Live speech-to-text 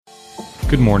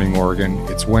Good morning, Oregon.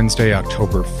 It's Wednesday,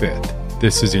 October 5th.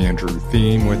 This is Andrew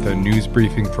Thiem with a news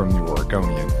briefing from the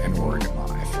Oregonian and Oregon Live.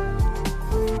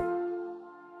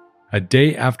 A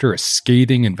day after a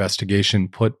scathing investigation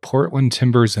put Portland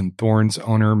Timbers and Thorns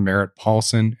owner Merritt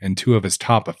Paulson and two of his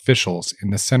top officials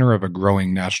in the center of a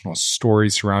growing national story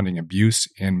surrounding abuse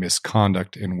and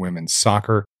misconduct in women's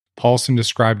soccer, Paulson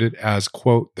described it as,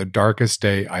 quote, the darkest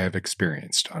day I have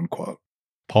experienced, unquote.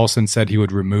 Paulson said he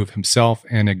would remove himself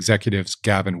and executives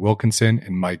Gavin Wilkinson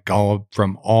and Mike Golub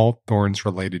from all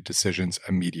Thorns-related decisions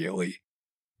immediately.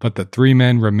 But the three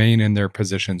men remain in their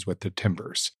positions with the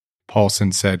Timbers.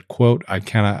 Paulson said, quote, I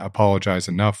cannot apologize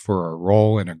enough for our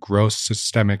role in a gross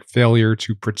systemic failure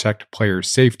to protect players'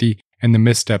 safety and the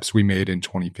missteps we made in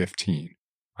 2015.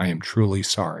 I am truly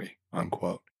sorry,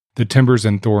 unquote. The Timbers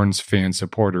and Thorns fan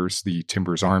supporters, the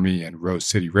Timbers Army and Rose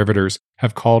City Riveters,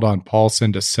 have called on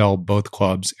Paulson to sell both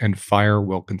clubs and fire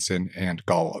Wilkinson and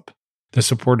Golub. The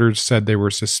supporters said they were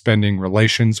suspending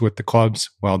relations with the clubs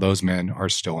while those men are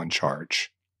still in charge.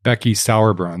 Becky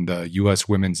Sauerbrunn, the U.S.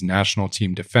 women's national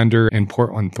team defender and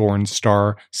Portland Thorns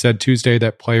star, said Tuesday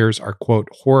that players are, quote,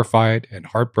 horrified and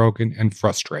heartbroken and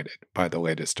frustrated by the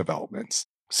latest developments.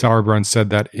 Sauerbrunn said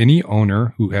that any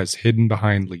owner who has hidden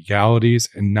behind legalities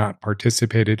and not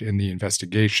participated in the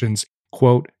investigations,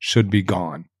 quote, should be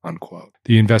gone, unquote.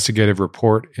 The investigative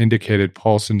report indicated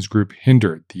Paulson's group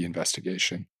hindered the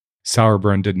investigation.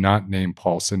 Sauerbrunn did not name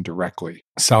Paulson directly.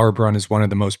 Sauerbrunn is one of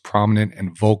the most prominent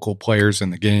and vocal players in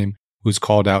the game, who's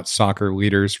called out soccer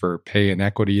leaders for pay and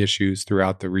equity issues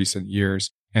throughout the recent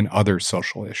years and other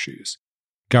social issues.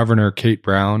 Governor Kate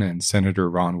Brown and Senator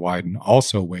Ron Wyden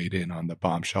also weighed in on the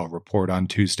bombshell report on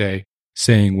Tuesday,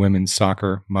 saying women's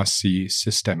soccer must see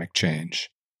systemic change.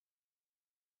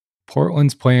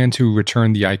 Portland's plan to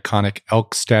return the iconic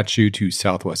elk statue to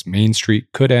Southwest Main Street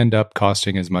could end up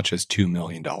costing as much as $2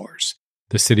 million.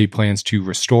 The city plans to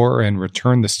restore and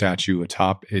return the statue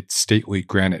atop its stately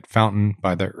granite fountain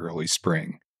by the early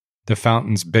spring. The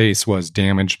fountain's base was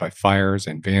damaged by fires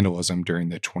and vandalism during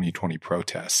the 2020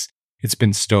 protests. It's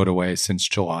been stowed away since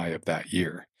July of that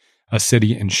year. A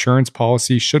city insurance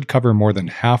policy should cover more than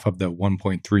half of the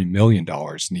 $1.3 million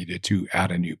needed to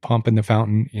add a new pump in the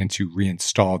fountain and to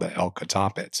reinstall the elk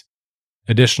atop it.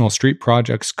 Additional street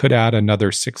projects could add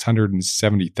another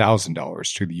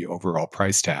 $670,000 to the overall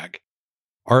price tag.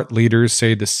 Art leaders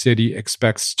say the city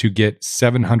expects to get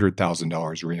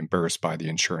 $700,000 reimbursed by the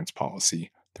insurance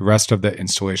policy. The rest of the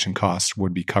installation costs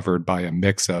would be covered by a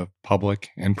mix of public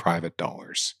and private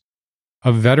dollars.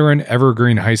 A veteran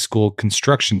Evergreen High School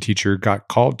construction teacher got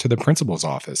called to the principal's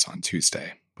office on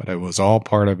Tuesday, but it was all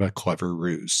part of a clever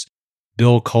ruse.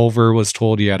 Bill Culver was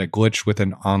told he had a glitch with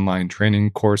an online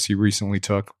training course he recently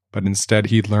took, but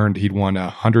instead he'd learned he'd won a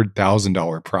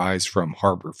 $100,000 prize from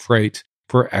Harbor Freight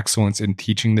for excellence in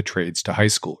teaching the trades to high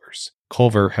schoolers.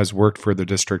 Culver has worked for the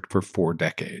district for 4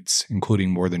 decades,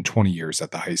 including more than 20 years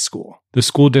at the high school. The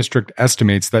school district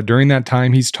estimates that during that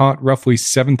time he's taught roughly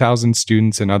 7,000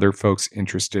 students and other folks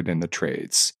interested in the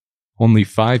trades. Only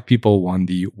 5 people won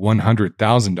the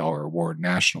 $100,000 award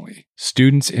nationally.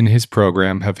 Students in his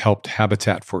program have helped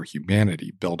Habitat for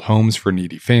Humanity build homes for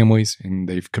needy families, and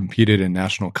they've competed in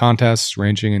national contests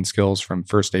ranging in skills from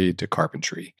first aid to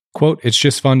carpentry. Quote, it's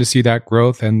just fun to see that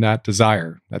growth and that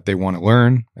desire, that they want to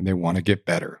learn and they want to get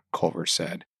better, Culver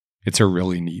said. It's a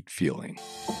really neat feeling.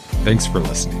 Thanks for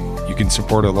listening. You can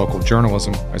support our local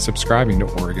journalism by subscribing to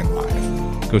Oregon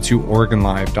Live. Go to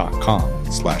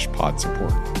OregonLive.com/pod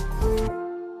support.